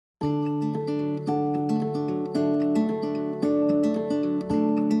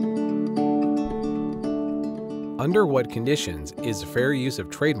Under what conditions is fair use of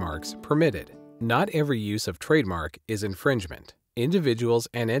trademarks permitted? Not every use of trademark is infringement. Individuals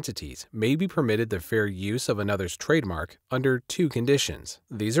and entities may be permitted the fair use of another's trademark under two conditions.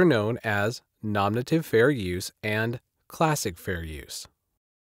 These are known as nominative fair use and classic fair use.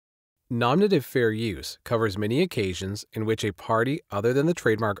 Nominative fair use covers many occasions in which a party other than the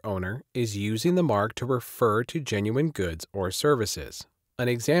trademark owner is using the mark to refer to genuine goods or services. An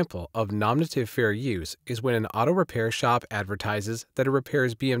example of nominative fair use is when an auto repair shop advertises that it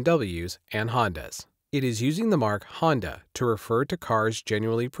repairs BMWs and Hondas. It is using the mark Honda to refer to cars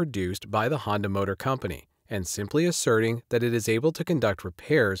genuinely produced by the Honda Motor Company and simply asserting that it is able to conduct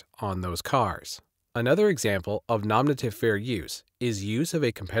repairs on those cars. Another example of nominative fair use is use of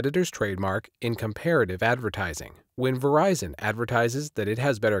a competitor's trademark in comparative advertising. When Verizon advertises that it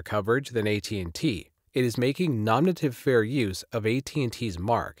has better coverage than AT&T, it is making nominative fair use of AT&T's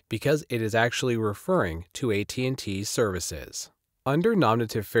mark because it is actually referring to AT&T's services. Under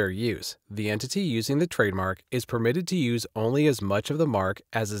nominative fair use, the entity using the trademark is permitted to use only as much of the mark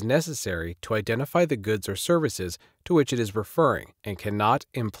as is necessary to identify the goods or services to which it is referring and cannot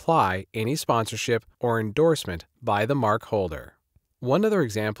imply any sponsorship or endorsement by the mark holder. One other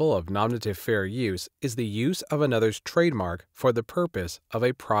example of nominative fair use is the use of another's trademark for the purpose of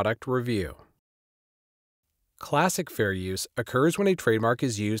a product review. Classic fair use occurs when a trademark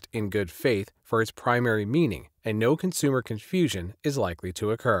is used in good faith for its primary meaning and no consumer confusion is likely to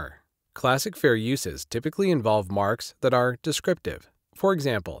occur. Classic fair uses typically involve marks that are descriptive. For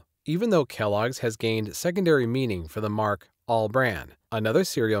example, even though Kellogg's has gained secondary meaning for the mark All Bran, another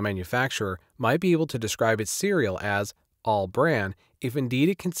cereal manufacturer might be able to describe its cereal as All Bran if indeed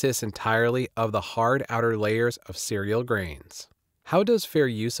it consists entirely of the hard outer layers of cereal grains. How does fair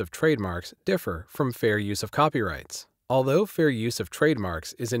use of trademarks differ from fair use of copyrights? Although fair use of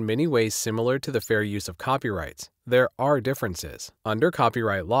trademarks is in many ways similar to the fair use of copyrights, there are differences. Under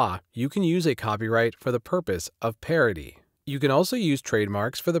copyright law, you can use a copyright for the purpose of parody. You can also use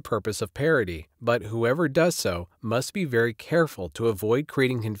trademarks for the purpose of parody, but whoever does so must be very careful to avoid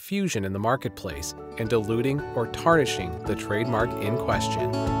creating confusion in the marketplace and diluting or tarnishing the trademark in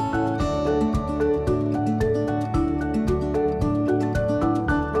question.